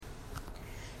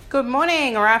Good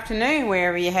morning or afternoon,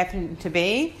 wherever you happen to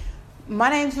be. My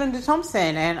name's Linda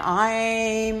Thomson and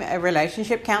I'm a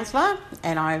relationship counsellor,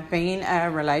 and I've been a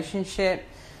relationship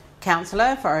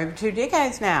counsellor for over 2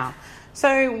 decades now.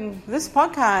 So this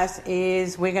podcast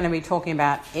we're going to be talking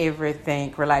about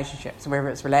everything relationships, whether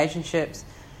it's relationships,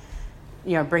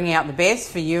 bringing out the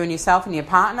best for you and yourself and your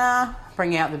partner,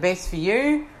 bringing out the best for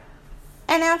you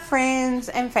and our friends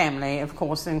and family, of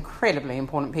course, incredibly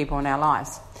important people in our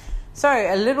lives. So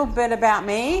a little bit about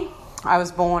me. I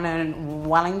was born in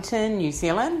Wellington, New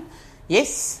Zealand.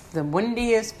 Yes, the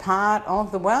windiest part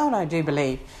of the world, I do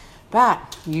believe.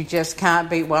 But you just can't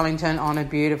beat Wellington on a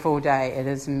beautiful day. It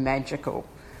is magical.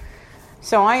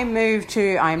 So I'm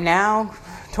now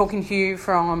talking to you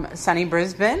from sunny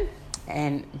Brisbane.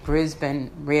 And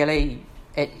Brisbane, really,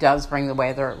 it does bring the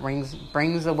weather. It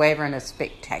brings the weather in a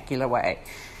spectacular way.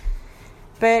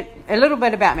 But a little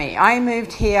bit about me. I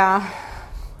moved here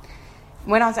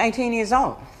when I was 18 years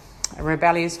old, a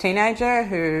rebellious teenager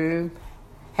who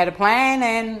had a plan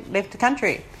and left the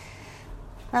country.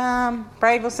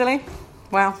 Brave or silly?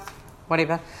 Well,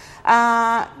 whatever.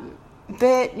 But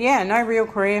yeah, no real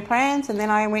career plans. And then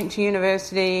I went to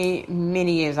university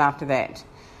many years after that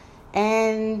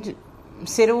and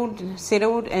settled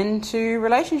into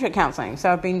relationship counselling.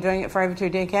 So I've been doing it for over 2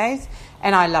 decades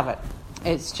and I love it.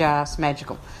 It's just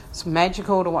magical. It's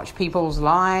magical to watch people's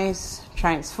lives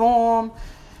transform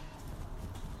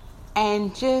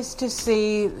and just to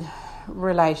see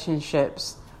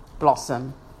relationships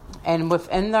blossom. And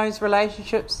within those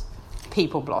relationships,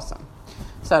 people blossom.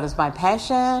 So it is my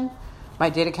passion,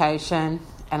 my dedication,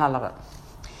 and I love it.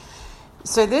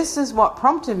 So this is what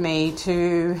prompted me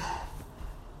to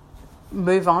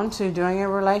move on to doing a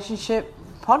relationship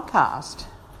podcast.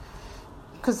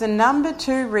 Because the number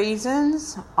 2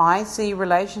 reasons I see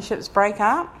relationships break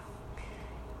up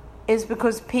is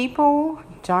because people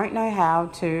don't know how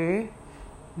to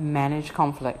manage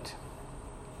conflict.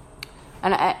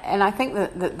 And I think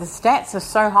that the stats are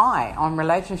so high on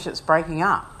relationships breaking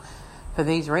up for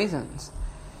these reasons.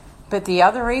 But the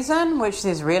other reason, which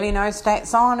there's really no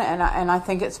stats on, and I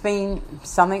think it's been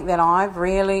something that I've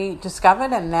really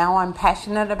discovered and now I'm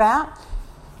passionate about,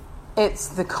 it's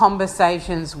the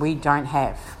conversations we don't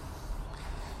have.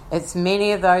 It's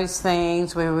many of those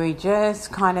things where we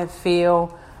just kind of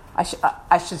feel,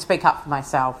 I should speak up for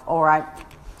myself, or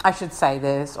I should say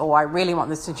this, or I really want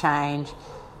this to change.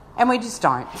 And we just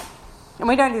don't. And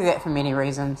we don't do that for many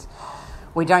reasons.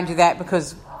 We don't do that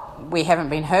because we haven't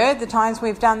been heard the times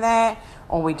we've done that,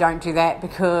 or we don't do that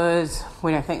because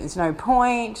we don't think there's no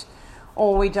point,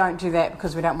 or we don't do that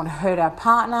because we don't want to hurt our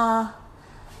partner.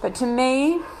 But to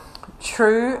me,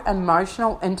 true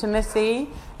emotional intimacy,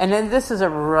 and then this is a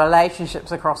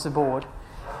relationships across the board,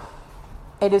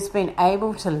 it has been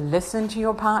able to listen to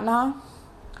your partner.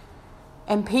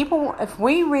 And people, if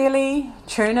we really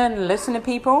tune in and listen to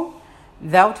people,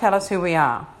 they'll tell us who they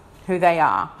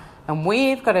are. And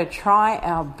we've got to try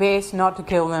our best not to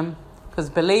kill them,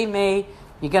 because believe me,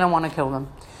 you're going to want to kill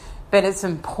them. But it's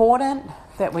important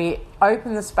that we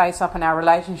open the space up in our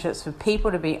relationships for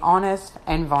people to be honest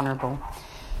and vulnerable.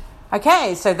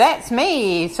 Okay, so that's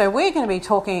me. So we're going to be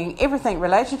talking everything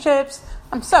relationships.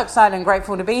 I'm so excited and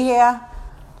grateful to be here.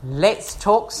 Let's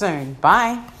talk soon.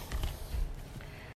 Bye.